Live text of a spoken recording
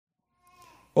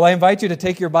Well, I invite you to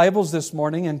take your Bibles this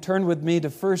morning and turn with me to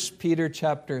 1 Peter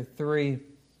chapter 3.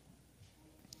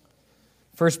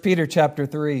 1 Peter chapter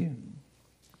 3.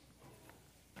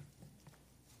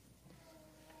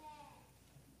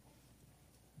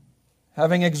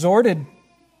 Having exhorted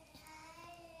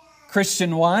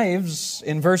Christian wives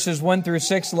in verses 1 through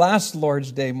 6 last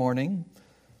Lord's Day morning,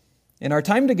 in our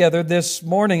time together this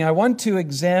morning, I want to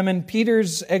examine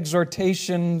Peter's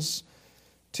exhortations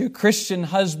to Christian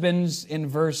husbands in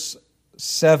verse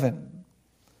 7.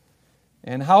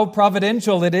 And how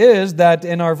providential it is that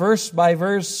in our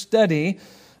verse-by-verse study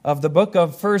of the book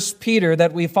of 1 Peter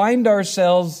that we find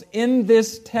ourselves in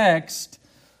this text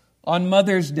on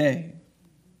Mother's Day.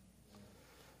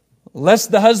 Lest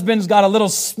the husbands got a little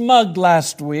smug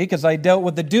last week as I dealt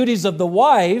with the duties of the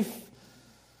wife,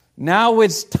 now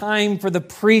it's time for the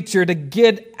preacher to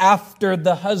get after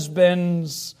the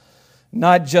husbands,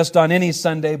 not just on any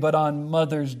Sunday, but on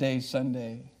Mother's Day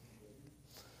Sunday.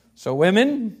 So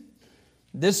women,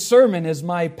 this sermon is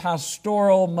my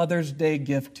pastoral Mother's Day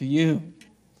gift to you.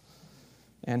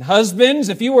 And husbands,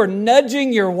 if you were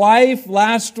nudging your wife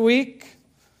last week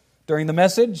during the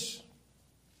message,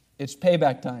 it's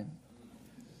payback time.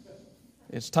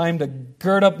 It's time to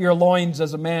gird up your loins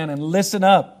as a man and listen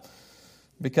up,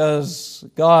 because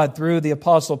God, through the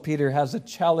Apostle Peter, has a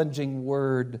challenging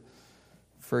word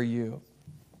for you.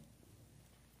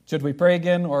 Should we pray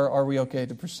again, or are we okay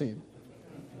to proceed?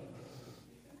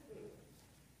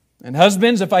 And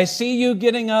husbands, if I see you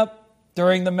getting up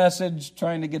during the message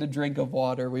trying to get a drink of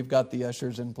water, we've got the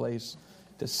ushers in place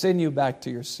to send you back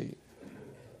to your seat.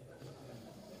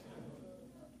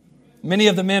 Many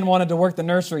of the men wanted to work the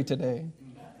nursery today.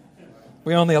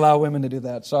 We only allow women to do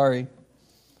that. Sorry,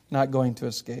 not going to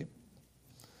escape.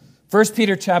 1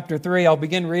 Peter chapter 3, I'll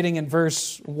begin reading in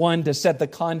verse 1 to set the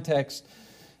context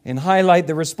and highlight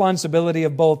the responsibility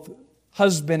of both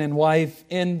husband and wife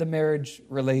in the marriage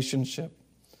relationship.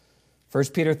 1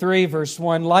 Peter 3, verse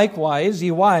 1, likewise,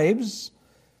 ye wives,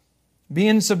 be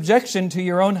in subjection to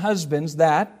your own husbands,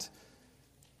 that,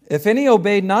 if any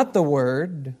obey not the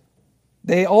word,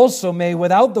 they also may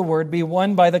without the word be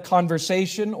won by the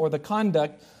conversation or the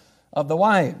conduct of the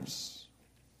wives,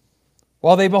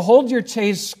 while they behold your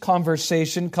chaste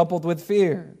conversation coupled with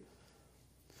fear,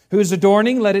 whose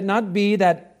adorning let it not be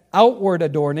that outward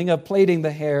adorning of plaiting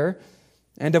the hair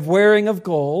and of wearing of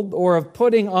gold or of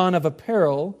putting on of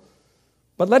apparel,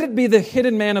 but let it be the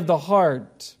hidden man of the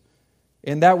heart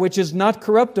in that which is not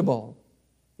corruptible,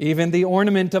 even the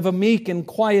ornament of a meek and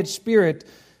quiet spirit,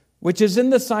 which is in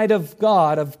the sight of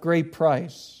God of great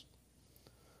price.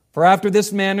 For after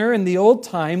this manner in the old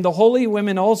time the holy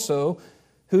women also,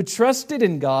 who trusted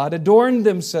in God, adorned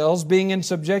themselves, being in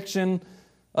subjection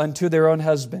unto their own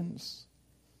husbands.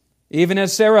 Even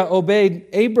as Sarah obeyed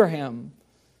Abraham,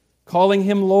 calling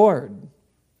him Lord,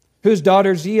 whose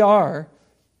daughters ye are,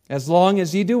 as long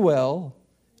as ye do well,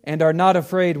 and are not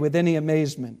afraid with any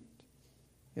amazement.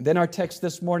 And then our text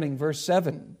this morning, verse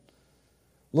 7.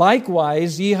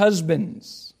 Likewise, ye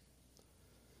husbands,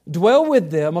 dwell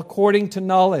with them according to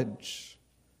knowledge,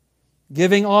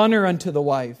 giving honor unto the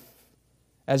wife,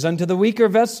 as unto the weaker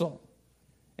vessel,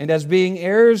 and as being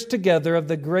heirs together of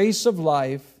the grace of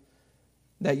life,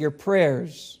 that your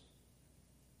prayers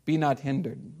be not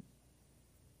hindered.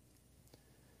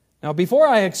 Now, before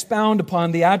I expound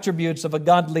upon the attributes of a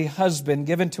godly husband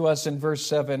given to us in verse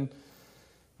 7,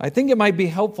 I think it might be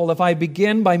helpful if I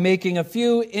begin by making a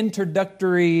few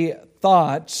introductory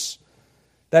thoughts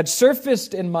that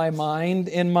surfaced in my mind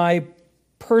in my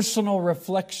personal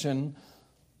reflection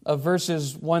of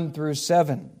verses 1 through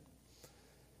 7.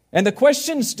 And the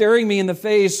question staring me in the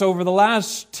face over the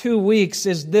last 2 weeks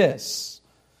is this: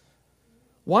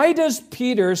 why does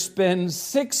Peter spend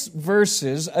 6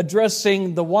 verses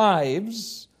addressing the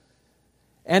wives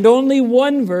and only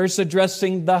 1 verse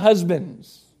addressing the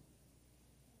husbands?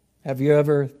 Have you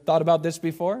ever thought about this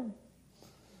before?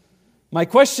 My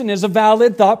question is a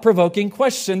valid, thought-provoking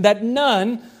question that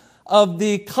none of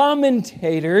the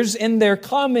commentators in their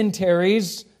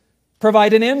commentaries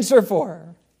provide an answer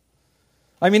for.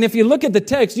 I mean, if you look at the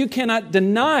text, you cannot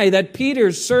deny that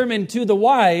Peter's sermon to the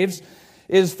wives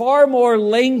is far more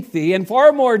lengthy and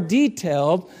far more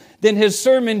detailed than his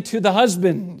sermon to the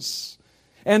husbands.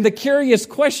 And the curious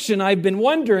question I've been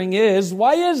wondering is,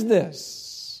 why is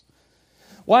this?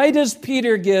 Why does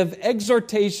Peter give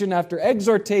exhortation after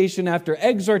exhortation after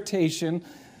exhortation,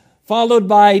 followed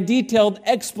by detailed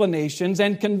explanations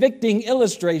and convicting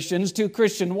illustrations to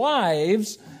Christian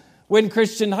wives, when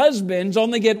Christian husbands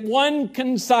only get 1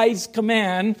 concise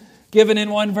command given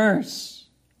in 1 verse?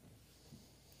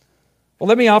 Well,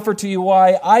 let me offer to you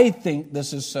why I think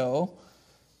this is so,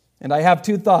 And I have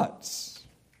two thoughts.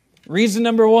 Reason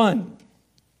number one,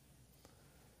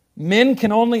 men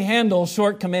can only handle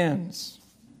short commands.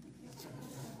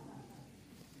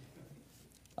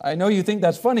 I know you think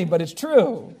that's funny, but it's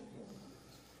true.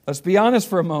 Let's be honest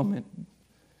for a moment.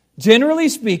 Generally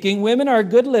speaking, women are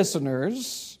good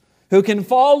listeners who can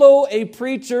follow a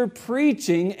preacher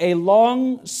preaching a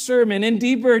long sermon in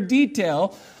deeper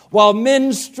detail, while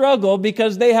men struggle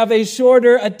because they have a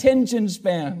shorter attention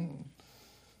span.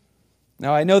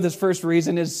 Now, I know this first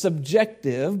reason is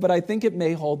subjective, but I think it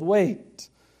may hold weight.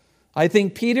 I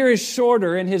think Peter is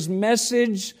shorter in his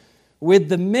message with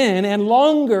the men and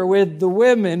longer with the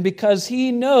women because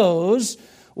he knows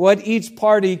what each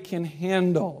party can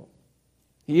handle.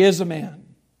 He is a man.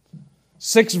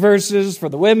 6 verses for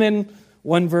the women,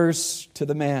 1 verse to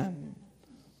the man.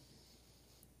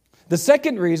 The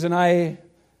second reason I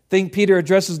think Peter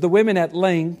addresses the women at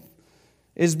length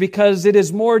is because it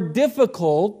is more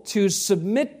difficult to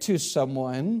submit to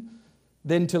someone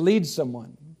than to lead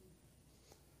someone.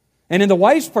 And in the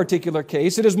wife's particular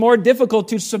case, it is more difficult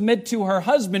to submit to her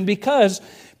husband because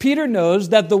Peter knows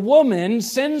that the woman,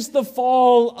 since the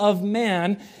fall of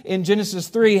man in Genesis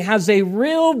 3, has a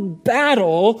real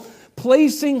battle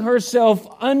placing herself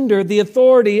under the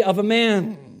authority of a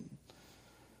man.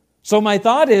 So my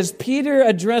thought is Peter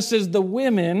addresses the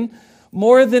women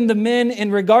more than the men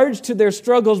in regards to their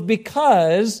struggles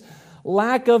because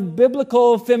lack of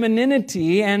biblical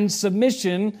femininity and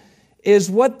submission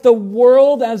is what the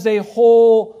world as a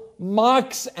whole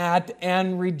mocks at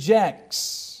and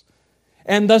rejects.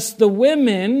 And thus the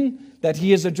women that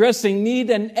he is addressing need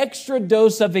an extra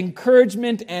dose of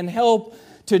encouragement and help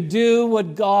to do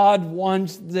what God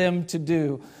wants them to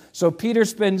do. So Peter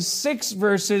spends 6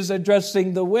 verses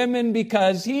addressing the women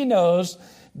because he knows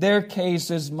their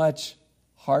case is much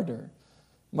harder,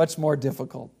 much more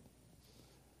difficult.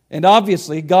 And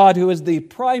obviously, God, who is the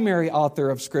primary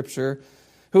author of Scripture,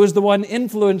 who is the one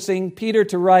influencing Peter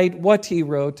to write what he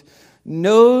wrote,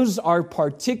 knows our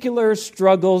particular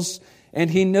struggles,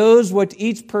 and he knows what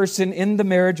each person in the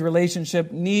marriage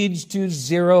relationship needs to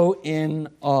zero in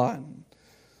on.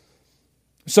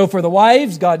 So for the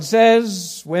wives, God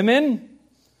says, women,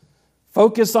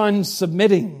 focus on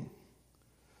submitting.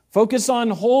 Focus on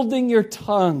holding your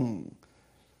tongue.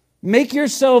 Make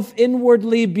yourself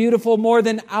inwardly beautiful more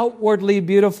than outwardly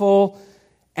beautiful,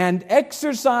 and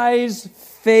exercise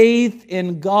faith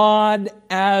in God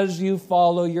as you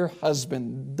follow your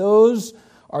husband. Those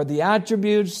are the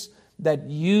attributes that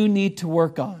you need to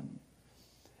work on.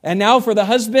 And now for the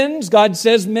husbands, God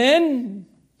says, men,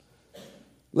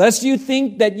 lest you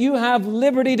think that you have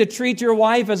liberty to treat your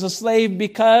wife as a slave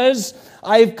because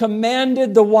I've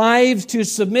commanded the wives to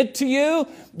submit to you,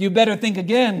 you better think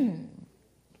again.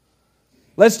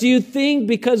 Lest you think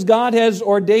because God has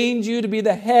ordained you to be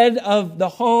the head of the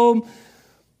home,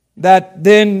 that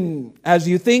then as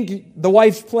you think the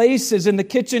wife's place is in the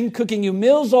kitchen cooking you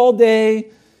meals all day,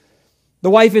 the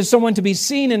wife is someone to be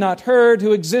seen and not heard,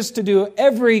 who exists to do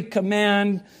every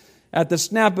command at the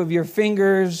snap of your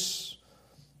fingers,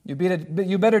 you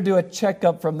better do a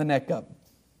checkup from the neck up.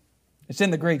 It's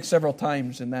in the Greek several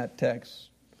times in that text.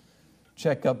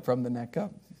 Check up from the neck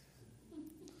up.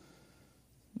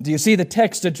 Do you see the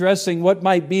text addressing what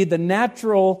might be the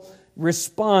natural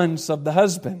response of the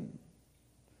husband?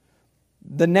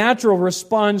 The natural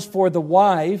response for the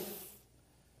wife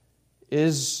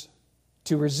is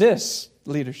to resist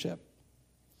leadership.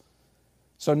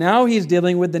 So now he's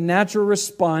dealing with the natural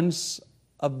response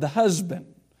of the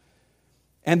husband.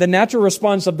 And the natural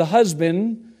response of the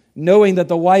husband, knowing that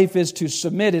the wife is to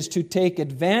submit, is to take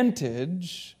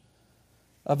advantage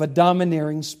of a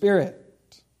domineering spirit.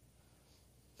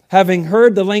 Having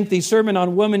heard the lengthy sermon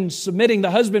on women submitting, the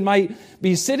husband might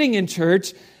be sitting in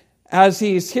church as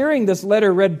he's hearing this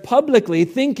letter read publicly,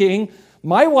 thinking,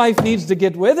 my wife needs to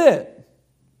get with it.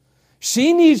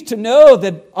 She needs to know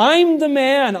that I'm the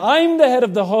man, I'm the head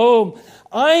of the home,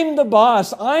 I'm the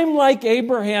boss, I'm like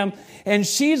Abraham, and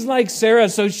she's like Sarah,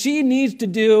 so she needs to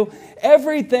do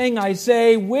everything I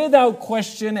say without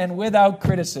question and without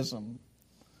criticism.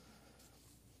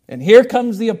 And here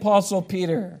comes the Apostle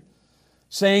Peter,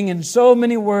 saying in so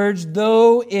many words,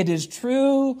 though it is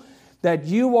true that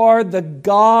you are the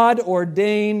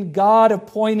God-ordained,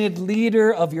 God-appointed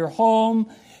leader of your home,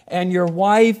 and your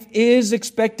wife is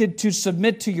expected to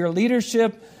submit to your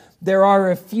leadership, there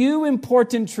are a few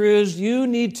important truths you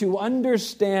need to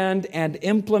understand and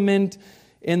implement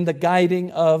in the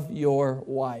guiding of your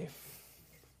wife.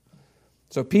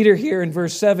 So Peter here in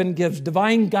verse 7 gives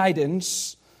divine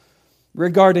guidance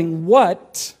regarding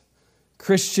what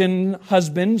Christian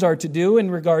husbands are to do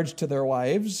in regards to their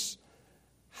wives,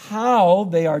 how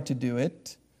they are to do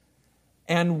it,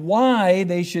 and why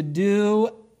they should do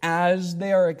as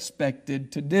they are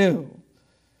expected to do.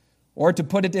 Or to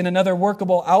put it in another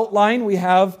workable outline, we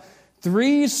have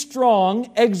 3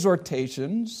 strong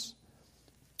exhortations,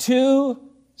 2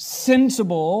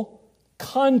 sensible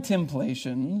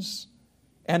contemplations,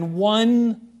 and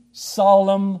 1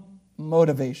 solemn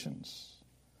motivations.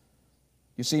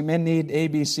 You see, men need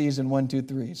ABCs and 1, 2,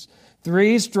 3s.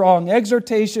 3 strong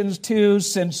exhortations, 2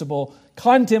 sensible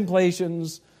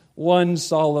contemplations, 1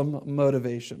 solemn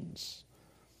motivations.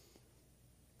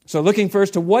 So looking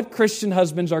first to what Christian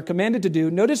husbands are commanded to do,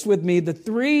 notice with me the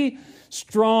 3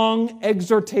 strong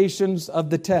exhortations of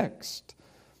the text.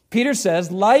 Peter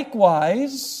says,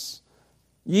 "Likewise,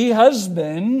 ye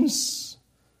husbands,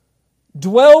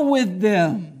 dwell with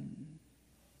them."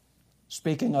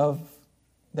 Speaking of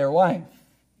their wife.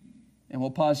 And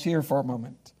we'll pause here for a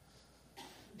moment.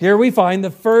 Here we find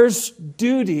the first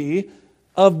duty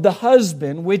of the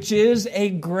husband, which is a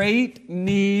great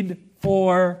need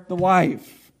for the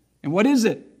wife. And what is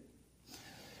it?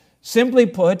 Simply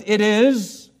put, it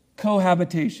is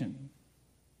cohabitation.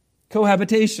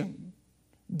 Cohabitation.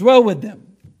 Dwell with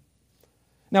them.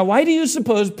 Now, why do you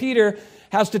suppose Peter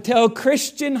has to tell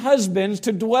Christian husbands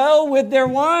to dwell with their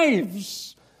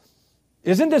wives?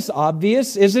 Isn't this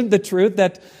obvious? Isn't the truth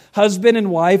that husband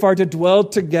and wife are to dwell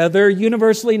together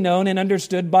universally known and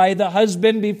understood by the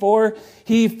husband before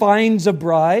he finds a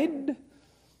bride?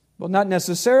 Well, not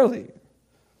necessarily.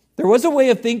 There was a way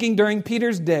of thinking during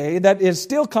Peter's day that is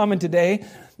still common today,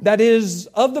 that is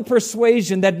of the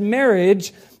persuasion that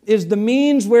marriage is the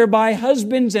means whereby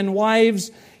husbands and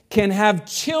wives can have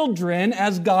children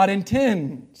as God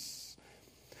intends.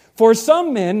 For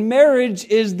some men, marriage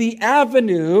is the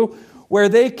avenue where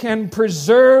they can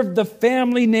preserve the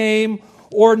family name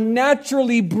or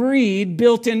naturally breed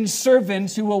built-in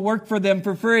servants who will work for them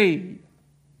for free.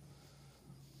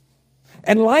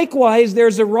 And likewise,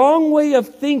 there's a wrong way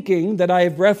of thinking that I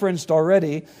have referenced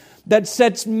already that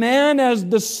sets man as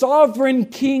the sovereign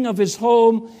king of his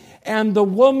home and the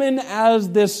woman as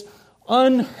this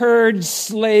unheard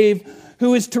slave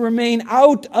who is to remain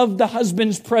out of the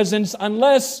husband's presence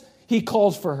unless he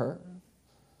calls for her.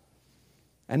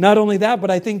 And not only that,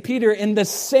 but I think Peter, in the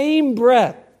same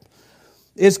breath,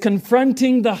 is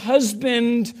confronting the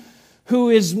husband who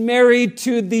is married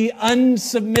to the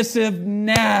unsubmissive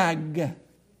nag.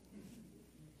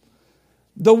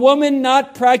 The woman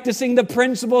not practicing the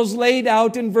principles laid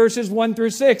out in verses 1 through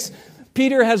 6.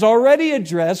 Peter has already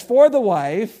addressed for the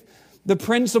wife the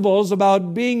principles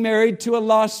about being married to a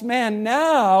lost man.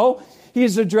 Now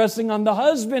he's addressing on the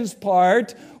husband's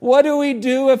part, what do we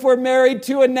do if we're married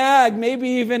to a nag, maybe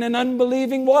even an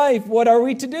unbelieving wife? What are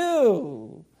we to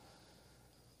do?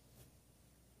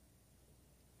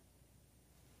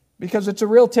 Because it's a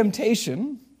real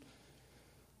temptation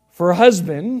for a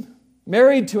husband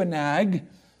married to a nag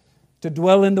to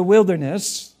dwell in the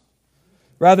wilderness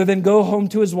rather than go home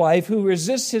to his wife who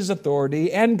resists his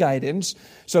authority and guidance.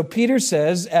 So Peter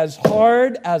says, as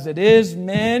hard as it is,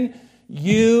 men,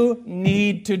 you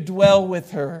need to dwell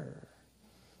with her.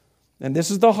 And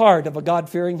this is the heart of a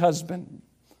God-fearing husband.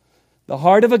 The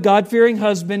heart of a God-fearing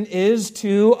husband is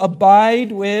to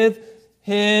abide with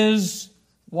his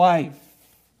wife.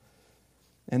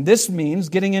 And this means,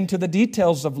 getting into the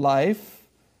details of life,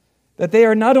 that they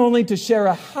are not only to share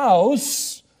a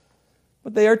house,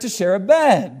 but they are to share a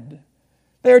bed.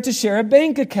 They are to share a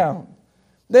bank account.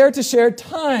 They are to share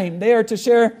time. They are to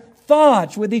share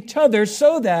thoughts with each other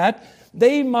so that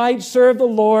they might serve the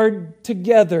Lord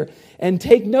together. And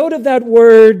take note of that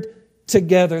word,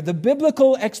 together. The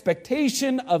biblical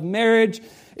expectation of marriage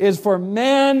is for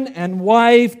man and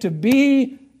wife to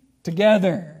be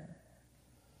together.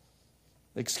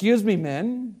 Excuse me,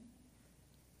 men,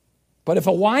 but if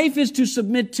a wife is to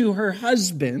submit to her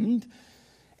husband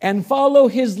and follow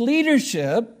his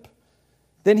leadership,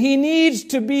 then he needs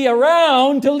to be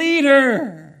around to lead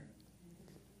her.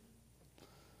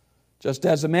 Just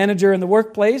as a manager in the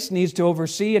workplace needs to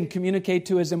oversee and communicate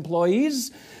to his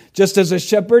employees, just as a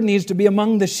shepherd needs to be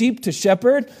among the sheep to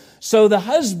shepherd, so the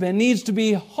husband needs to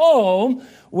be home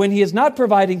when he is not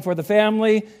providing for the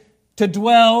family to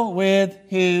dwell with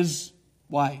his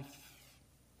wife.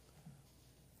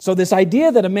 So this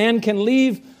idea that a man can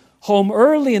leave home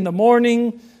early in the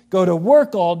morning, go to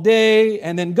work all day,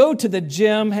 and then go to the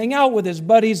gym, hang out with his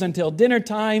buddies until dinner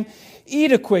time,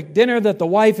 eat a quick dinner that the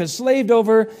wife has slaved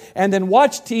over, and then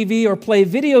watch TV or play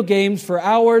video games for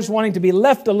hours, wanting to be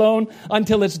left alone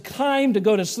until it's time to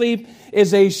go to sleep,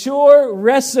 is a sure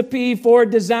recipe for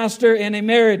disaster in a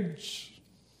marriage.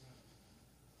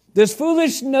 This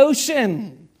foolish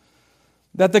notion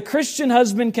That the Christian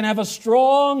husband can have a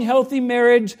strong, healthy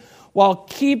marriage while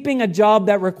keeping a job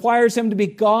that requires him to be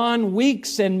gone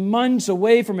weeks and months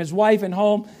away from his wife and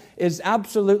home is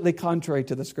absolutely contrary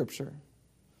to the Scripture.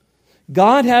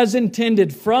 God has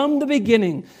intended from the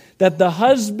beginning that the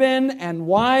husband and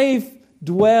wife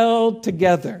dwell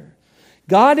together.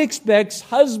 God expects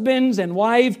husbands and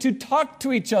wives to talk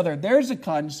to each other. There's a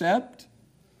concept.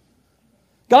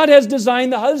 God has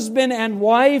designed the husband and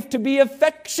wife to be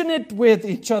affectionate with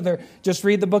each other. Just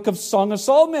read the book of Song of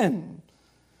Solomon.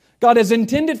 God has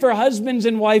intended for husbands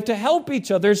and wife to help each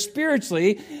other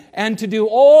spiritually and to do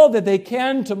all that they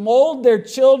can to mold their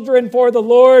children for the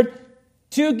Lord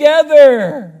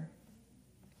together.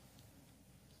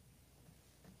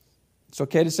 It's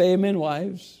okay to say amen,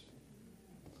 wives.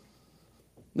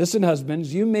 Listen,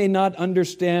 husbands, you may not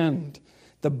understand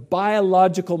the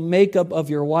biological makeup of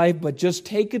your wife, but just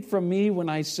take it from me when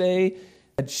I say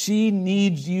that she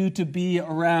needs you to be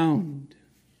around.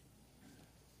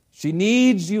 She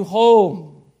needs you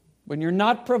home when you're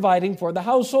not providing for the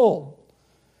household.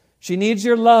 She needs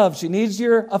your love. She needs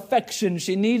your affection.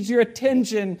 She needs your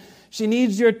attention. She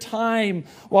needs your time.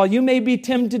 While you may be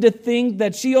tempted to think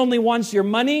that she only wants your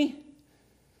money,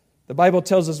 the Bible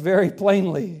tells us very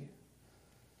plainly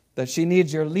that she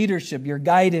needs your leadership, your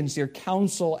guidance, your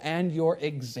counsel, and your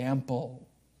example.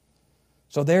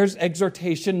 So there's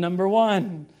exhortation number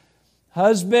 1.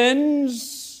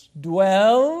 Husbands,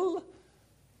 dwell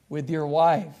with your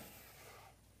wife.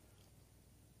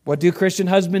 What do Christian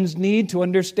husbands need to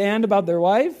understand about their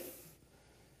wife?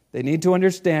 They need to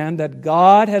understand that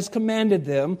God has commanded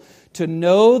them to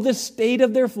know the state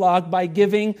of their flock by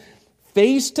giving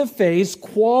face-to-face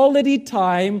quality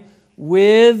time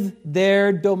with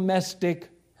their domestic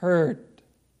herd.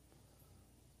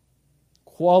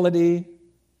 Quality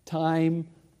time,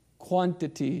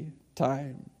 quantity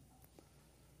time.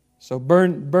 So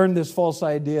burn this false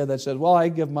idea that says, well, I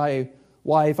give my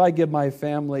wife, I give my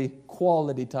family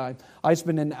quality time. I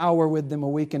spend an hour with them a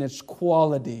week and it's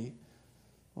quality.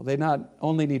 Well, they not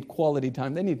only need quality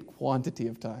time, they need quantity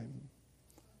of time.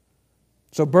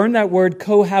 So burn that word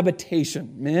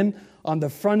cohabitation, men, on the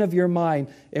front of your mind.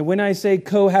 And when I say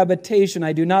cohabitation,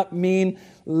 I do not mean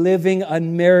living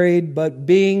unmarried, but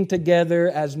being together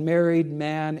as married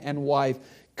man and wife.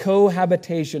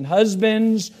 Cohabitation.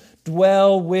 Husbands,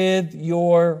 dwell with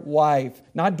your wife.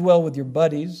 Not dwell with your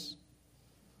buddies.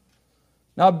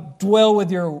 Not dwell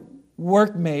with your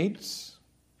workmates,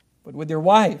 but with your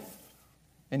wife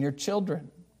and your children.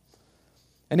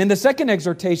 And in the second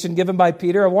exhortation given by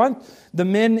Peter, I want the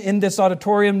men in this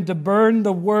auditorium to burn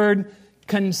the word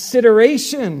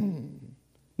consideration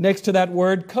next to that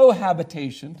word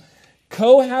cohabitation.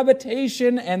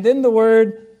 Cohabitation and then the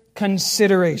word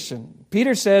consideration.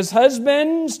 Peter says,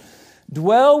 husbands,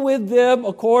 dwell with them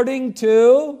according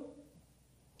to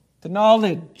the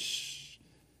knowledge.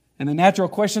 And the natural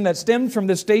question that stems from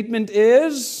this statement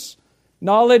is,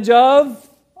 knowledge of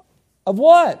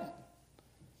what?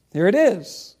 Here it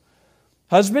is.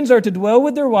 Husbands are to dwell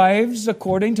with their wives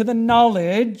according to the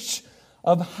knowledge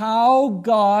of how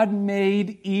God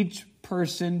made each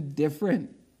person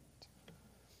different.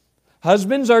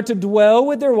 Husbands are to dwell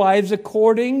with their wives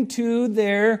according to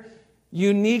their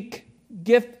unique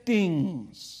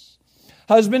giftings.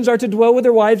 Husbands are to dwell with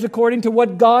their wives according to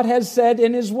what God has said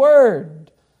in His Word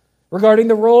regarding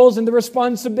the roles and the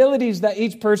responsibilities that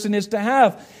each person is to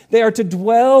have. They are to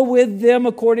dwell with them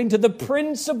according to the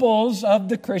principles of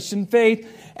the Christian faith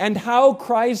and how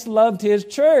Christ loved His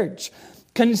church.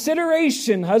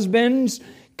 Consideration, husbands,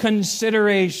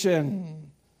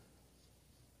 consideration.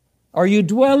 Are you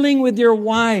dwelling with your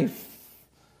wife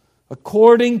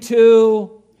according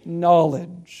to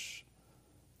knowledge?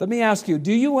 Let me ask you,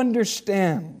 do you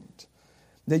understand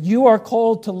that you are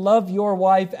called to love your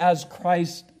wife as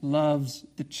Christ loves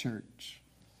the church?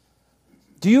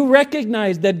 Do you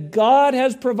recognize that God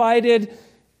has provided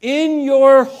in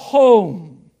your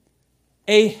home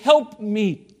a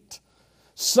helpmeet,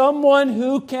 someone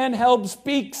who can help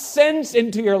speak sense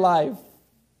into your life?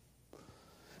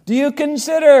 Do you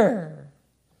consider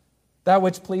that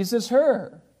which pleases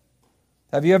her?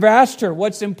 Have you ever asked her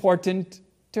what's important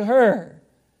to her?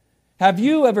 Have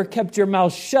you ever kept your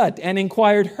mouth shut and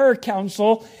inquired her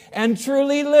counsel and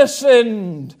truly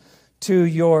listened to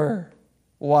your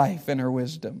wife and her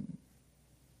wisdom?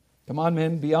 Come on,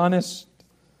 men, be honest.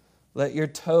 Let your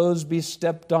toes be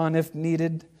stepped on if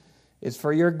needed. It's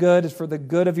for your good. It's for the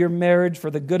good of your marriage, for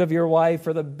the good of your wife,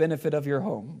 for the benefit of your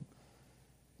home.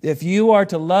 If you are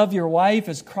to love your wife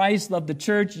as Christ loved the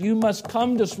church, you must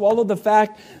come to swallow the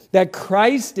fact that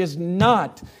Christ is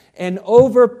not an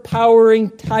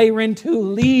overpowering tyrant who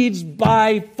leads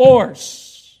by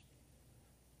force.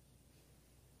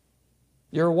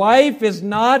 Your wife is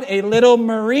not a little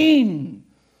Marine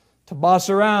to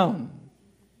boss around.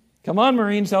 Come on,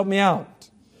 Marines, help me out.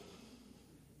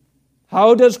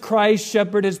 How does Christ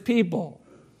shepherd his people?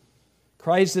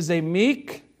 Christ is a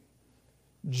meek,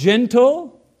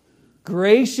 gentle,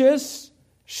 gracious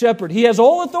shepherd. He has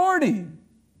all authority.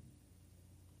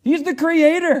 He's the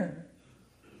creator.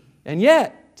 And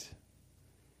yet,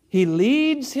 he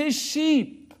leads his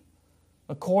sheep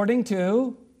according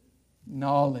to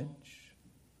knowledge.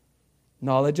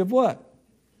 Knowledge of what?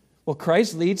 Well,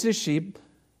 Christ leads his sheep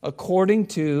according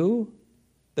to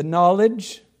the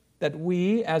knowledge that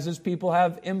we, as his people,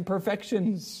 have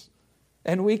imperfections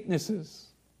and weaknesses.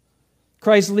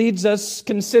 Christ leads us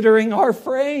considering our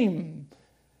frame,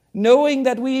 knowing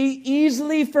that we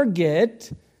easily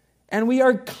forget and we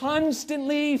are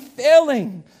constantly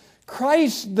failing.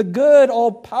 Christ, the good,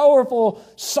 all-powerful,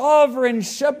 sovereign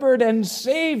shepherd and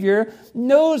Savior,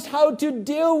 knows how to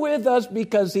deal with us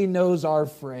because he knows our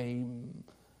frame.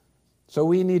 So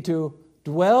we need to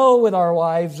dwell with our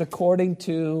wives according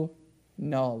to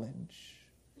knowledge.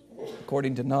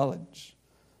 According to knowledge.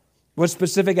 What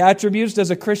specific attributes does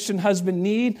a Christian husband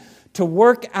need to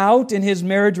work out in his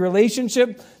marriage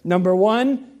relationship? Number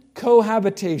 1,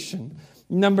 cohabitation.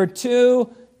 Number 2,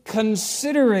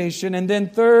 consideration. And then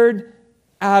third,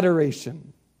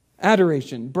 adoration.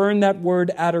 Adoration. Burn that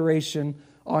word adoration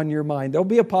on your mind. There'll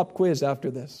be a pop quiz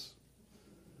after this.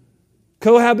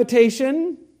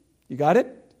 Cohabitation. You got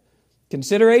it?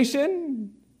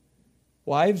 Consideration.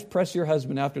 Wives, press your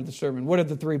husband after the sermon. What are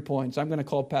the 3 points? I'm going to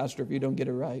call pastor if you don't get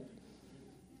it right.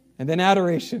 And then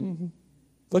adoration.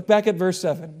 Look back at verse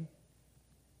 7.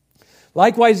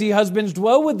 Likewise, ye husbands,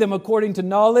 dwell with them according to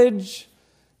knowledge,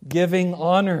 giving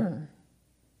honor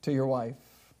to your wife.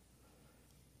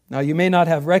 Now, you may not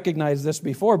have recognized this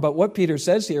before, but what Peter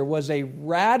says here was a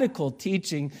radical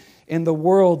teaching in the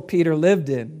world Peter lived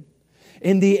in.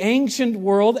 In the ancient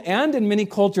world and in many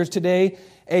cultures today,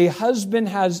 a husband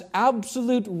has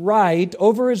absolute right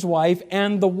over his wife,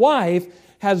 and the wife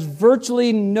has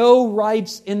virtually no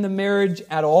rights in the marriage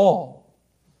at all.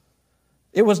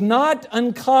 It was not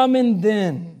uncommon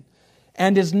then,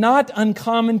 and is not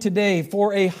uncommon today,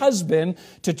 for a husband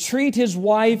to treat his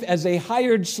wife as a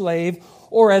hired slave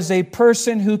or as a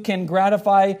person who can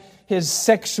gratify his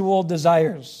sexual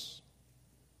desires.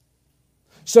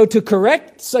 So to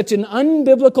correct such an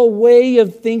unbiblical way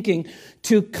of thinking,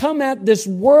 to come at this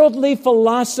worldly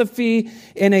philosophy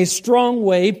in a strong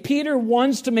way, Peter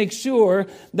wants to make sure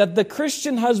that the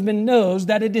Christian husband knows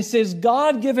that it is his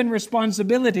God-given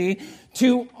responsibility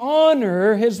to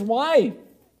honor his wife.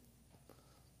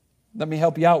 Let me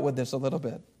help you out with this a little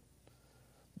bit.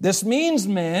 This means,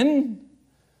 men,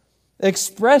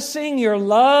 expressing your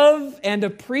love and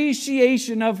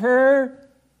appreciation of her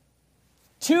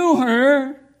to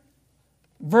her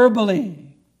verbally.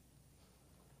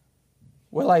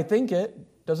 Well, I think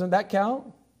it. Doesn't that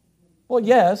count? Well,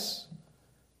 yes.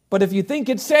 But if you think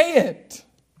it, say it.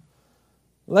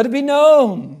 Let it be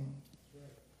known.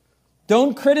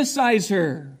 Don't criticize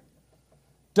her.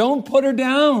 Don't put her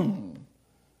down.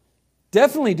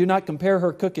 Definitely do not compare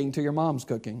her cooking to your mom's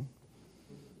cooking,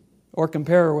 or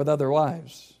compare her with other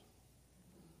wives.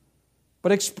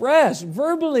 But express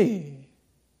verbally.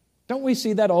 Don't we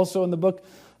see that also in the book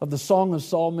of the Song of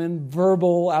Solomon?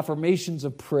 Verbal affirmations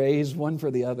of praise, one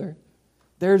for the other.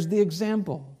 There's the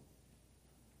example.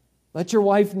 Let your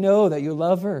wife know that you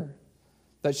love her,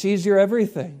 that she's your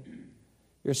everything.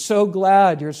 You're so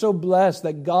glad, you're so blessed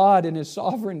that God in His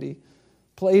sovereignty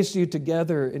placed you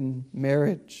together in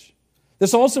marriage.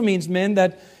 This also means, men,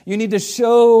 that you need to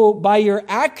show by your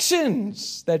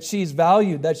actions that she's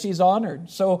valued, that she's honored.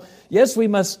 So, yes, we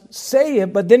must say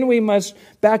it, but then we must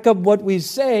back up what we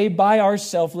say by our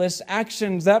selfless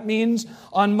actions. That means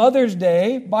on Mother's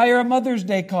Day, buy her a Mother's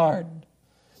Day card.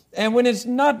 And when it's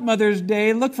not Mother's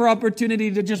Day, look for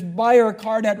opportunity to just buy her a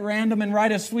card at random and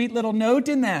write a sweet little note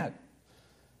in that.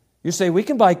 You say, we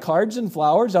can buy cards and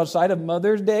flowers outside of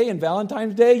Mother's Day and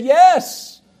Valentine's Day?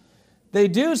 Yes! They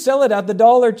do sell it at the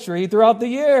Dollar Tree throughout the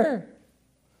year.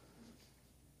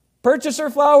 Purchase her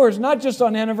flowers, not just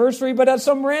on anniversary, but at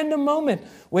some random moment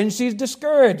when she's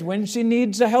discouraged, when she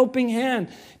needs a helping hand.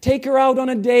 Take her out on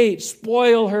a date.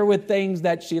 Spoil her with things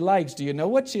that she likes. Do you know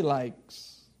what she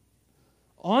likes?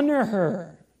 Honor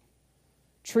her.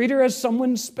 Treat her as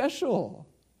someone special.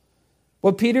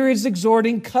 What Peter is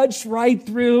exhorting cuts right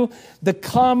through the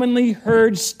commonly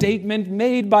heard statement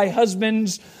made by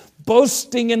husbands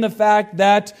boasting in the fact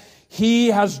that He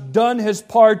has done his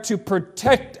part to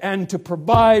protect and to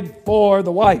provide for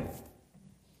the wife.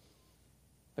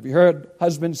 Have you heard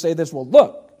husbands say this? Well,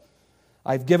 look,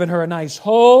 I've given her a nice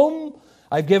home.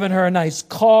 I've given her a nice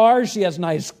car. She has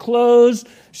nice clothes.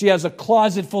 She has a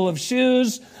closet full of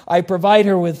shoes. I provide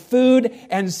her with food.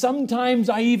 And sometimes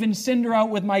I even send her out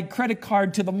with my credit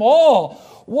card to the mall.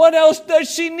 What else does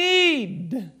she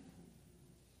need?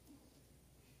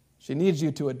 She needs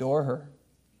you to adore her.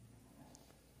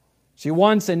 She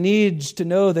wants and needs to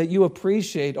know that you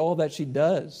appreciate all that she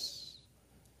does.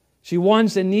 She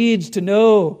wants and needs to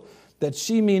know that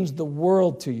she means the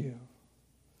world to you,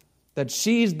 that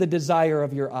she's the desire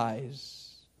of your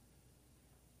eyes.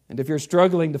 And if you're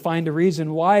struggling to find a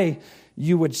reason why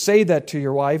you would say that to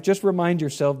your wife, just remind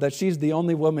yourself that she's the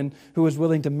only woman who is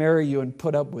willing to marry you and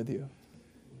put up with you.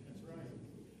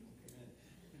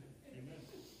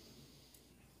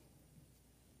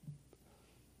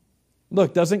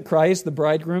 Look, doesn't Christ, the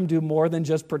bridegroom, do more than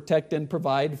just protect and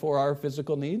provide for our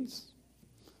physical needs?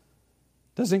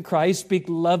 Doesn't Christ speak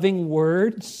loving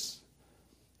words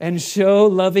and show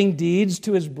loving deeds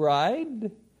to his bride?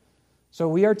 So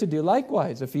we are to do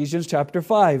likewise. Ephesians chapter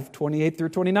 5, 28 through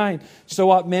 29.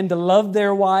 So ought men to love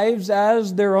their wives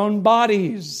as their own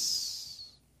bodies.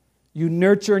 You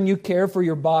nurture and you care for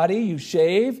your body. You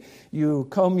shave, you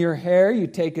comb your hair, you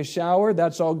take a shower.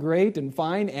 That's all great and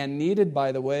fine and needed,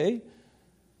 by the way.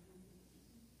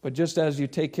 But just as you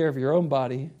take care of your own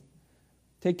body,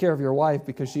 take care of your wife,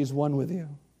 because she's one with you.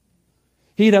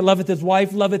 He that loveth his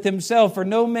wife loveth himself, for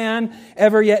no man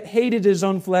ever yet hated his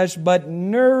own flesh, but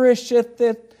nourisheth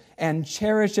it and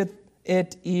cherisheth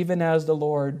it, even as the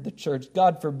Lord the church.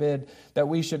 God forbid that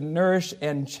we should nourish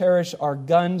and cherish our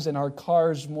guns and our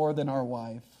cars more than our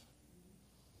wife.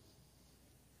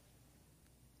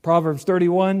 Proverbs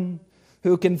 31,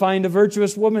 who can find a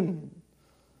virtuous woman?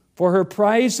 For her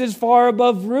price is far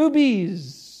above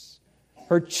rubies.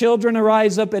 Her children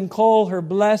arise up and call her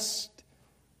blessed,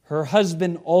 her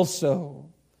husband also,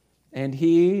 and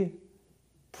he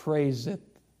praiseth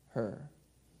her.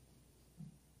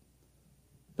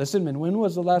 Listen, men, when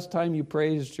was the last time you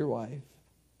praised your wife?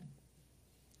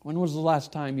 When was the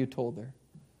last time you told her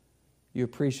you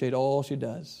appreciate all she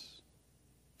does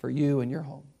for you and your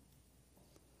home?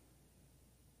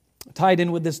 Tied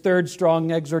in with this third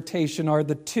strong exhortation are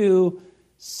the two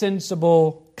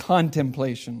sensible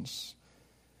contemplations.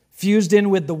 Fused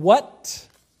in with the what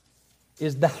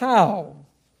is the how.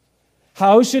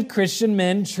 How should Christian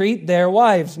men treat their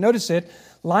wives? Notice it.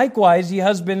 Likewise, ye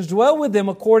husbands, dwell with them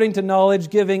according to knowledge,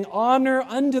 giving honor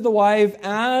unto the wife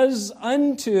as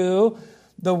unto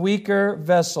the weaker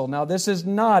vessel. Now, this is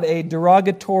not a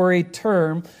derogatory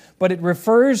term, but it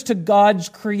refers to God's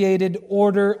created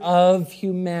order of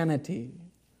humanity.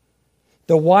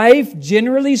 The wife,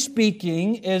 generally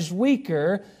speaking, is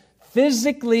weaker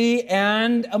physically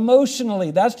and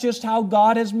emotionally. That's just how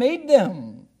God has made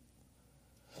them.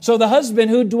 So the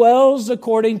husband who dwells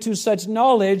according to such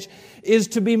knowledge is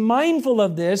to be mindful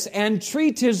of this and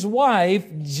treat his wife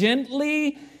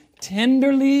gently,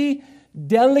 tenderly,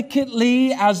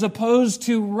 delicately, as opposed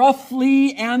to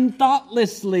roughly and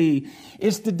thoughtlessly.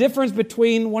 It's the difference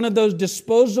between one of those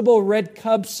disposable red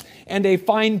cups and a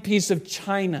fine piece of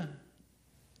china.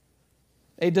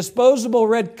 A disposable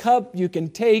red cup you can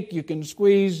take, you can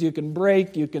squeeze, you can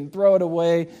break, you can throw it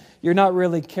away. You're not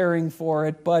really caring for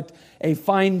it. But a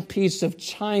fine piece of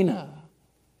china,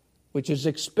 which is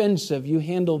expensive, you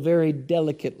handle very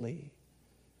delicately.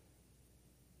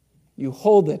 You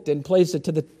hold it and place it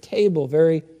to the table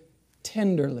very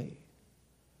tenderly.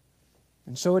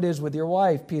 And so it is with your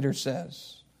wife, Peter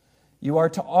says. You are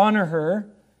to honor her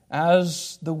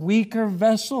as the weaker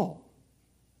vessel,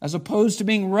 as opposed to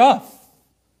being rough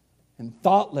and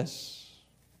thoughtless,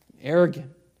 and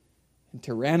arrogant, and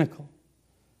tyrannical.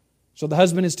 So the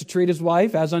husband is to treat his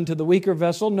wife as unto the weaker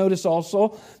vessel. Notice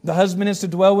also, the husband is to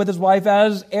dwell with his wife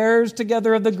as heirs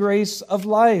together of the grace of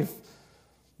life.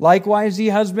 Likewise, ye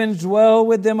husbands, dwell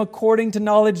with them according to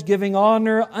knowledge, giving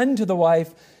honor unto the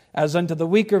wife as unto the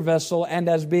weaker vessel, and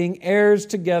as being heirs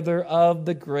together of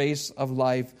the grace of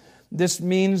life. This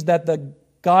means that the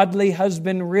godly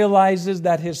husband realizes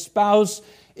that his spouse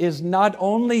is not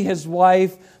only his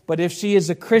wife, but if she is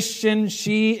a Christian,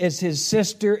 she is his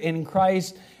sister in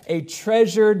Christ, a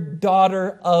treasured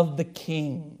daughter of the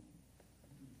King.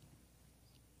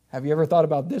 Have you ever thought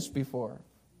about this before?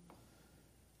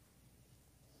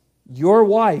 Your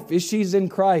wife, if she's in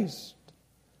Christ,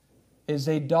 is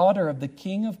a daughter of the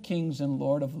King of Kings and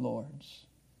Lord of Lords.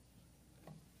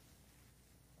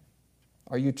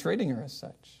 Are you treating her as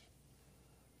such?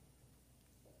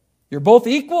 You're both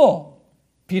equal,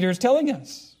 Peter is telling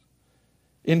us.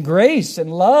 in grace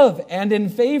and love and in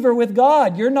favor with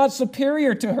God. You're not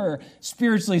superior to her,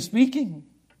 spiritually speaking.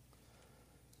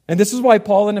 And this is why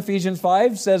Paul in Ephesians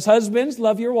 5 says, "Husbands,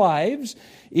 love your wives,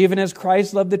 even as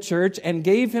Christ loved the church and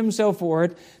gave himself for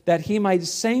it, that he might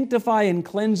sanctify and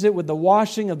cleanse it with the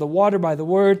washing of the water by the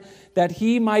word, that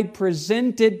he might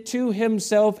present it to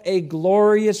himself a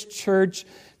glorious church,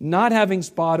 not having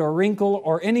spot or wrinkle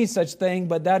or any such thing,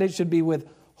 but that it should be with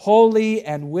holy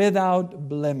and without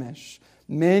blemish."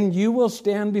 Men, you will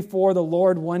stand before the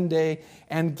Lord one day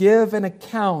and give an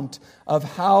account of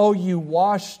how you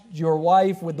washed your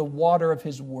wife with the water of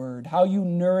His Word, how you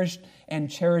nourished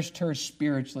and cherished her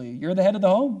spiritually. You're the head of the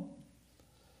home.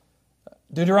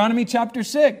 Deuteronomy chapter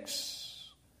 6.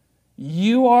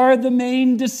 You are the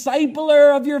main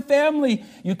discipler of your family.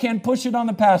 You can't push it on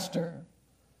the pastor.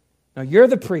 Now, you're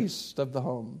the priest of the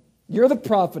home. You're the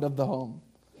prophet of the home.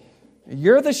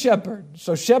 You're the shepherd,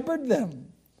 so shepherd them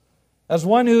as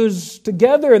one who's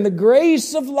together in the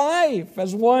grace of life,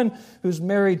 as one who's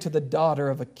married to the daughter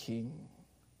of a king.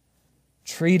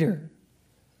 Treat her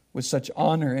with such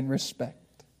honor and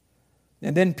respect.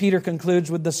 And then Peter concludes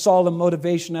with the solemn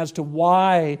motivation as to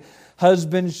why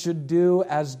husbands should do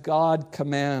as God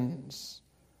commands.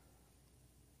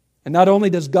 And not only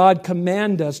does God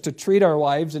command us to treat our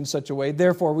wives in such a way,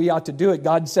 therefore we ought to do it.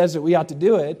 God says that we ought to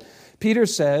do it. Peter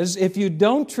says, if you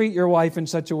don't treat your wife in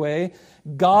such a way,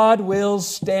 God will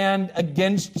stand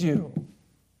against you.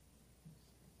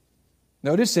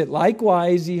 Notice it.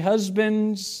 Likewise, ye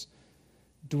husbands,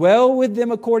 dwell with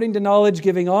them according to knowledge,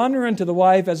 giving honor unto the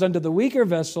wife as unto the weaker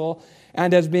vessel,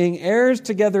 and as being heirs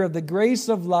together of the grace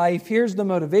of life. Here's the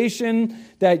motivation,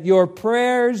 that your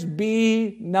prayers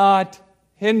be not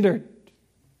hindered.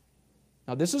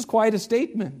 Now, this is quite a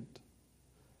statement.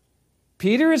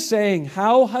 Peter is saying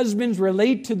how husbands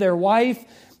relate to their wife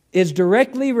is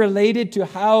directly related to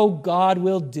how God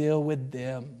will deal with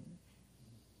them.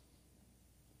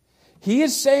 He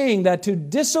is saying that to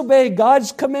disobey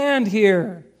God's command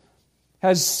here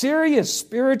has serious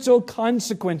spiritual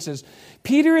consequences.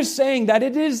 Peter is saying that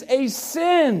it is a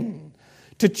sin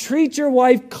to treat your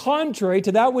wife contrary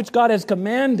to that which God has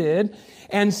commanded,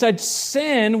 and such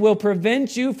sin will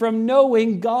prevent you from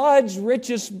knowing God's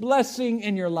richest blessing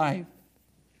in your life.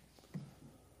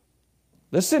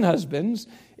 Listen, husbands,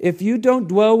 if you don't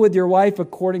dwell with your wife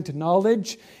according to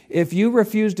knowledge, if you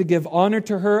refuse to give honor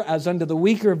to her as unto the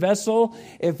weaker vessel,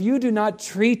 if you do not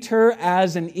treat her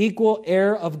as an equal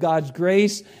heir of God's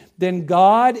grace, then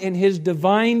God in His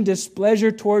divine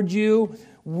displeasure toward you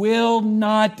will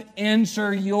not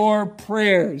answer your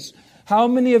prayers. How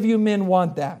many of you men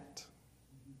want that?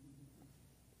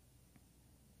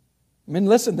 Men,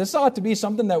 listen, this ought to be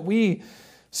something that we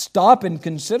stop and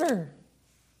consider.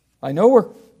 I know we're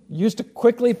used to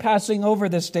quickly passing over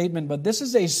this statement, but this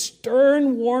is a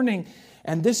stern warning,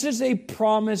 and this is a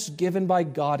promise given by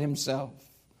God Himself.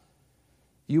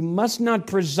 You must not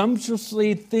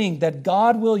presumptuously think that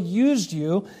God will use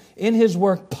you in His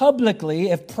work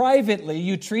publicly if privately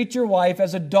you treat your wife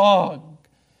as a dog.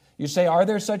 You say, are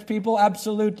there such people?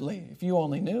 Absolutely, if you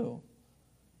only knew.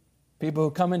 People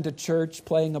who come into church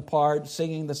playing a part,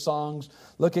 singing the songs,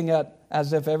 looking at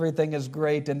as if everything is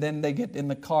great, and then they get in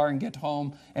the car and get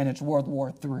home and it's World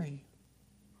War III.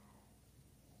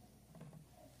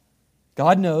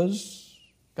 God knows.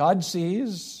 God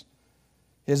sees.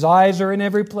 His eyes are in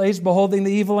every place, beholding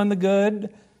the evil and the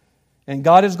good. And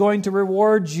God is going to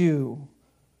reward you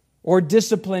or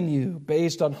discipline you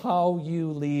based on how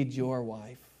you lead your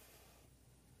wife.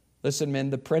 Listen, men,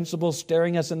 the principle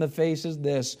staring us in the face is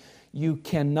this. You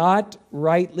cannot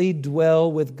rightly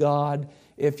dwell with God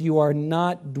if you are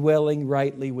not dwelling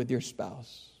rightly with your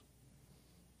spouse.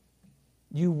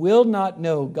 You will not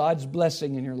know God's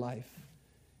blessing in your life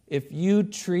if you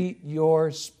treat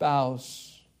your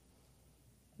spouse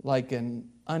like an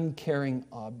uncaring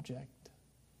object.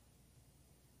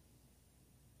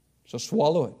 So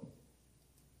swallow it.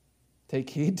 Take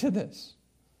heed to this.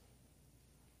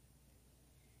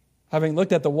 Having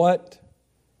looked at the what,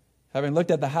 having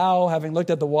looked at the how, having looked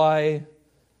at the why,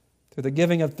 through the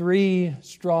giving of 3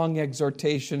 strong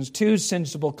exhortations, 2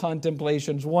 sensible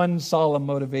contemplations, 1 solemn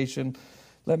motivation,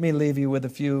 let me leave you with a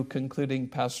few concluding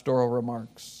pastoral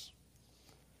remarks.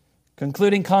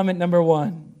 Concluding comment number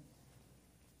 1.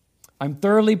 I'm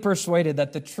thoroughly persuaded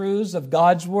that the truths of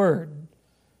God's Word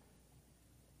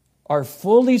are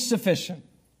fully sufficient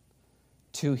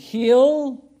to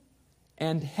heal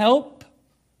and help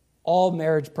all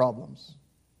marriage problems.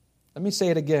 Let me say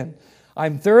it again.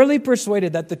 I'm thoroughly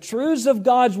persuaded that the truths of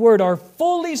God's Word are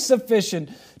fully sufficient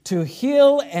to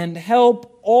heal and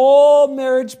help all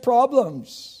marriage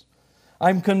problems.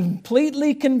 I'm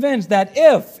completely convinced that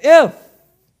if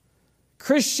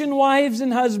Christian wives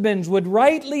and husbands would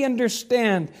rightly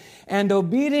understand and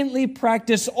obediently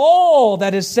practice all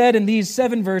that is said in these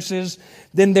 7 verses,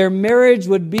 then their marriage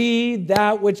would be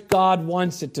that which God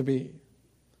wants it to be.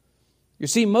 You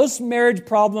see, most marriage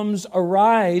problems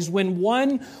arise when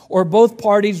one or both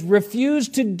parties refuse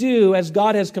to do as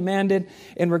God has commanded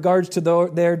in regards to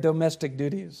their domestic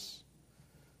duties.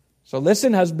 So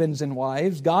listen, husbands and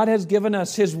wives, God has given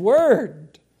us His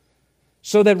Word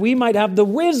so that we might have the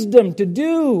wisdom to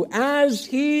do as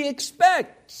He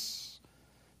expects.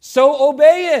 So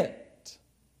obey it.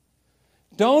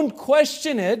 Don't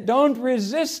question it. Don't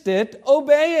resist it.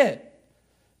 Obey it.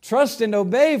 Trust and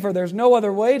obey, for there's no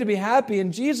other way to be happy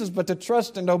in Jesus but to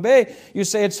trust and obey. You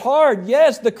say it's hard.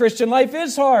 Yes, the Christian life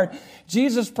is hard.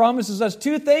 Jesus promises us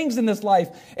 2 things in this life: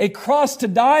 a cross to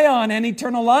die on and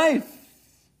eternal life.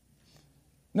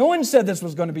 No one said this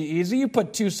was going to be easy. You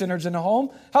put 2 sinners in a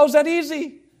home. How's that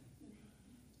easy?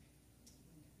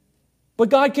 But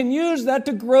God can use that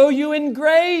to grow you in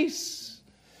grace.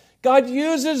 God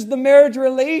uses the marriage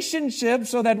relationship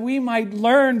so that we might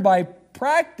learn by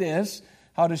practice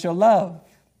how to show love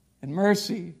and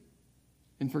mercy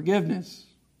and forgiveness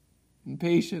and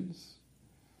patience.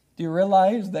 Do you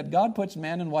realize that God puts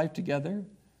man and wife together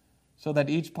so that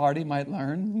each party might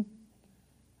learn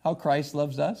how Christ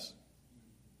loves us?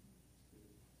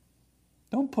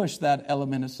 Don't push that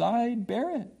element aside.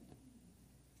 Bear it.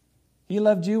 He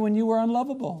loved you when you were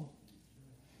unlovable.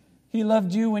 He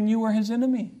loved you when you were His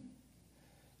enemy.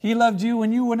 He loved you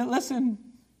when you wouldn't listen,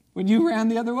 when you ran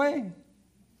the other way.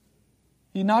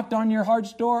 He knocked on your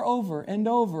heart's door over and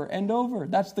over and over.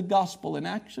 That's the gospel in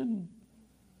action.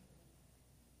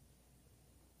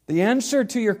 The answer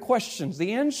to your questions,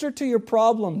 the answer to your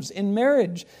problems in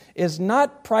marriage is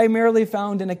not primarily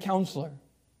found in a counselor.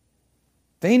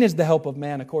 Vain is the help of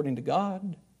man according to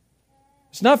God.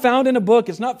 It's not found in a book.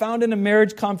 It's not found in a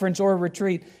marriage conference or a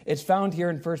retreat. It's found here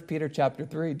in 1 Peter chapter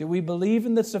 3. Do we believe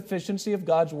in the sufficiency of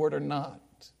God's word or not?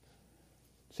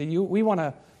 See, we want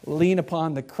to lean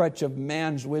upon the crutch of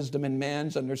man's wisdom and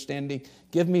man's understanding.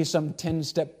 Give me some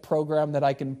 10-step program that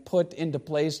I can put into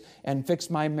place and fix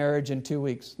my marriage in 2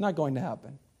 weeks. Not going to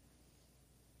happen.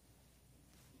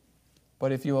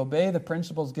 But if you obey the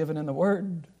principles given in the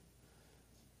Word,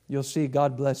 you'll see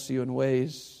God bless you in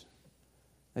ways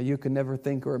that you can never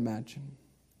think or imagine.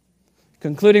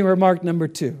 Concluding remark number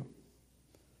 2.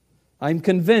 I'm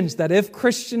convinced that if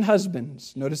Christian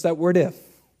husbands, notice that word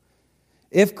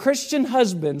if Christian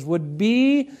husbands would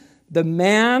be the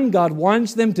man God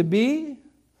wants them to be,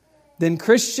 then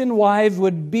Christian wives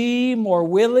would be more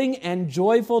willing and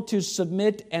joyful to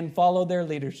submit and follow their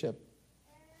leadership.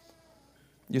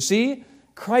 You see,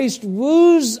 Christ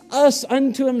woos us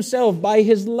unto Himself by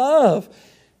His love.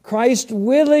 Christ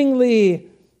willingly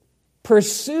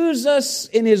pursues us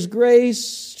in His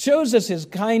grace, shows us His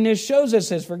kindness, shows us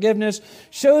His forgiveness,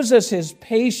 shows us His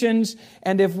patience.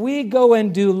 And if we go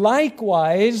and do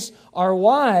likewise, our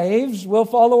wives will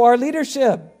follow our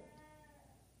leadership.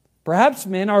 Perhaps,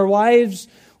 men, our wives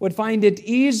would find it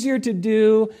easier to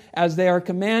do as they are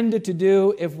commanded to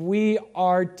do if we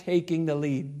are taking the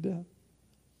lead.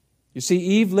 You see,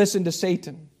 Eve listened to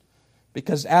Satan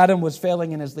because Adam was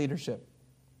failing in his leadership.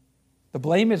 The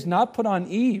blame is not put on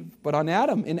Eve, but on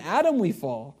Adam. In Adam we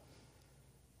fall.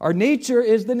 Our nature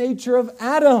is the nature of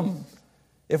Adam.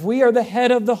 If we are the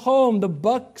head of the home, the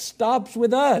buck stops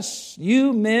with us.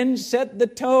 You men set the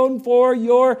tone for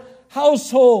your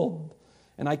household.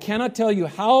 And I cannot tell you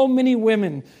how many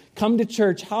women come to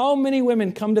church, how many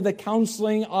women come to the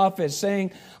counseling office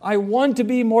saying, I want to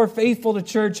be more faithful to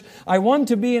church. I want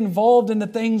to be involved in the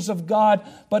things of God,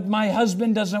 but my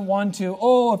husband doesn't want to.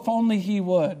 Oh, if only he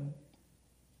would.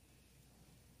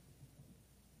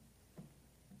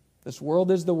 This world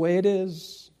is the way it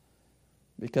is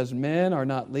because men are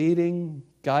not leading,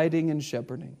 guiding, and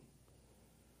shepherding.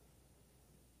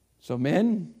 So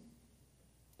men,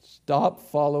 stop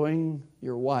following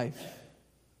your wife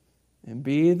and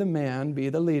be the man, be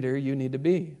the leader you need to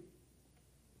be.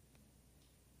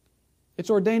 It's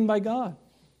ordained by God.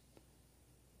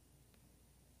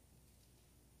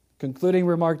 Concluding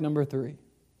remark number 3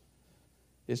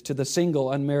 is to the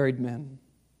single, unmarried men.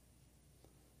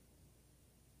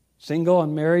 Single,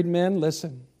 unmarried men,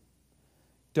 listen.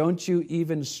 Don't you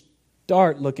even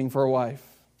start looking for a wife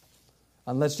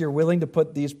unless you're willing to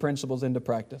put these principles into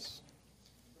practice.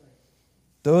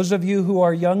 Those of you who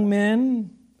are young men,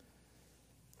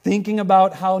 thinking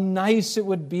about how nice it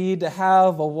would be to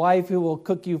have a wife who will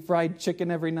cook you fried chicken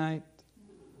every night,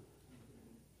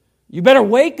 you better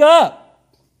wake up.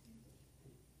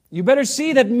 You better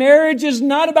see that marriage is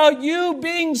not about you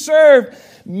being served.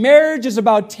 Marriage is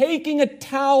about taking a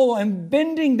towel and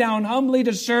bending down humbly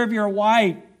to serve your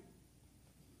wife.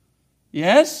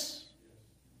 Yes?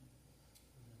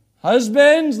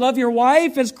 Husbands, love your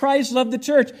wife as Christ loved the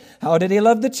church. How did He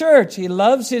love the church? He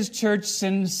loves His church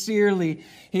sincerely.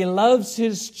 He loves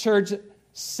His church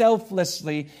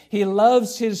selflessly. He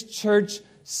loves His church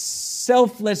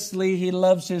selflessly. He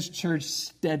loves His church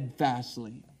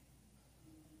steadfastly.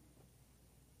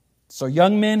 So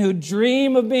young men who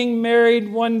dream of being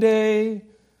married one day,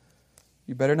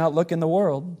 you better not look in the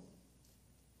world.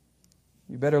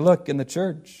 You better look in the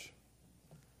church.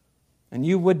 And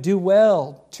you would do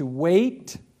well to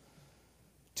wait,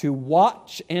 to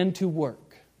watch, and to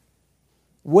work.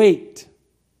 Wait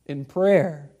in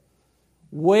prayer.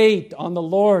 Wait on the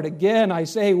Lord. Again, I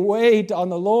say wait on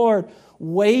the Lord.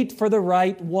 Wait for the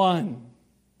right one.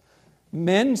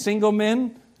 Men, single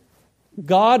men,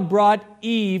 God brought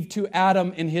Eve to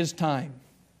Adam in his time.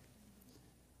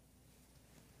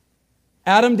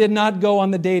 Adam did not go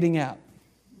on the dating app,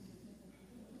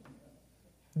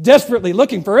 desperately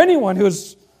looking for anyone who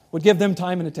would give them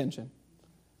time and attention.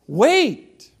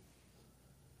 Wait.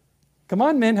 Come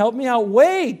on, men, help me out.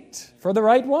 Wait for the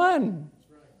right one.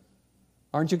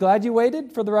 Aren't you glad you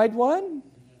waited for the right one?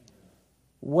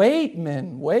 Wait,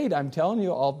 men, wait. I'm telling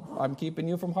you, I'm keeping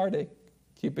you from heartache,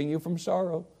 keeping you from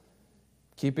sorrow,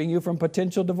 keeping you from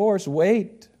potential divorce.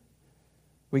 Wait.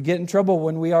 We get in trouble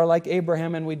when we are like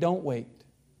Abraham and we don't wait,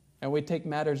 and we take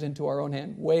matters into our own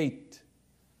hand. Wait.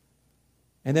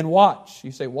 And then watch.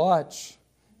 You say, watch.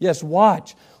 Yes,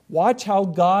 watch. Watch how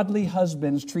godly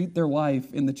husbands treat their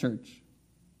wife in the church.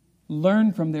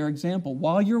 Learn from their example.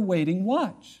 While you're waiting,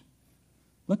 watch.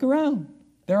 Look around.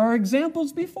 There are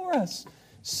examples before us.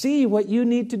 See what you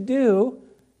need to do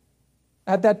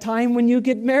at that time when you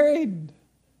get married.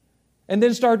 And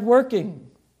then start working.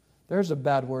 There's a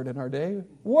bad word in our day.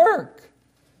 Work.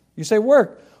 You say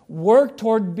work. Work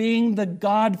toward being the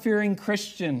God-fearing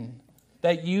Christian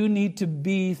that you need to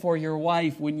be for your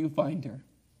wife when you find her.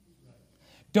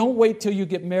 Don't wait till you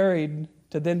get married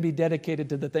to then be dedicated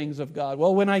to the things of God.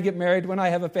 Well, when I get married, when I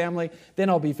have a family, then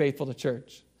I'll be faithful to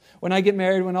church. When I get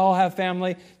married, when I'll have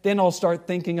family, then I'll start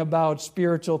thinking about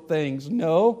spiritual things.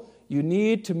 No, you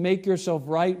need to make yourself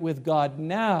right with God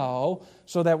now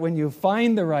so that when you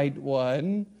find the right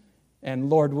one,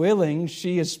 and Lord willing,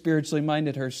 she is spiritually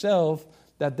minded herself,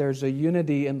 that there's a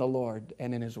unity in the Lord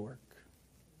and in His work.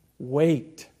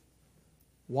 Wait,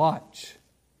 watch,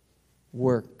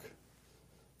 work.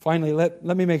 Finally, let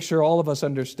me make sure all of us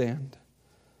understand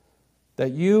that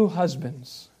you,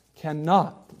 husbands,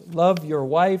 cannot love your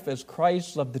wife as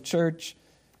Christ loved the church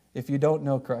if you don't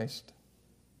know Christ.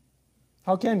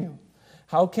 How can you?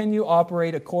 How can you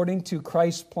operate according to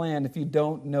Christ's plan if you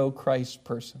don't know Christ's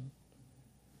person?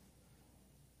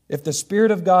 If the Spirit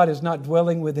of God is not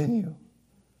dwelling within you,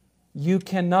 you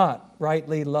cannot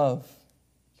rightly love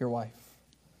your wife.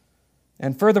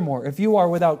 And furthermore, if you are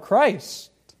without Christ,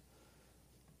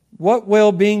 what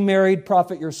will being married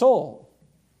profit your soul?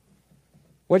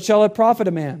 What shall it profit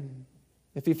a man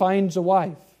if he finds a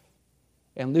wife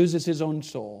and loses his own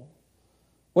soul?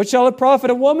 What shall it profit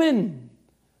a woman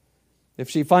if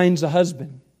she finds a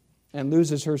husband and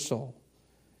loses her soul?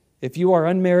 If you are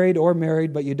unmarried or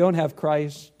married but you don't have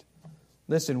Christ,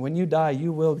 listen, when you die,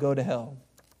 you will go to hell.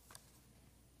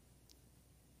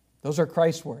 Those are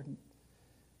Christ's words.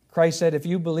 Christ said, if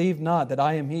you believe not that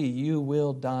I am He, you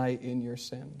will die in your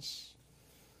sins.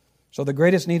 So the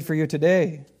greatest need for you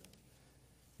today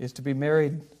is to be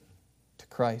married to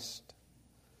Christ,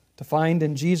 to find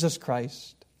in Jesus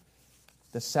Christ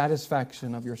the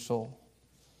satisfaction of your soul.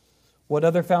 What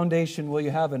other foundation will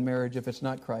you have in marriage if it's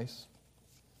not Christ?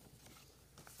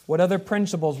 What other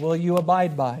principles will you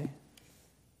abide by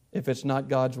if it's not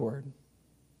God's Word?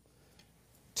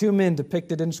 Two men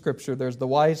depicted in Scripture. There's the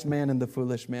wise man and the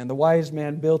foolish man. The wise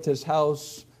man built his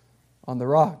house on the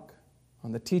rock,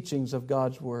 on the teachings of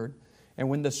God's Word. And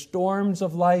when the storms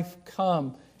of life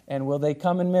come, and will they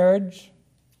come in marriage?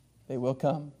 They will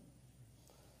come.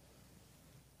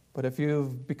 But if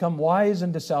you've become wise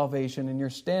into salvation and you're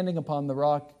standing upon the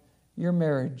rock, your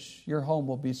marriage, your home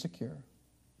will be secure.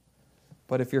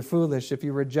 But if you're foolish, if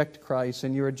you reject Christ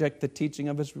and you reject the teaching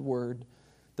of His Word,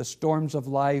 the storms of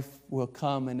life will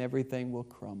come and everything will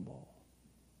crumble.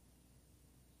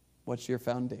 What's your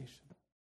foundation?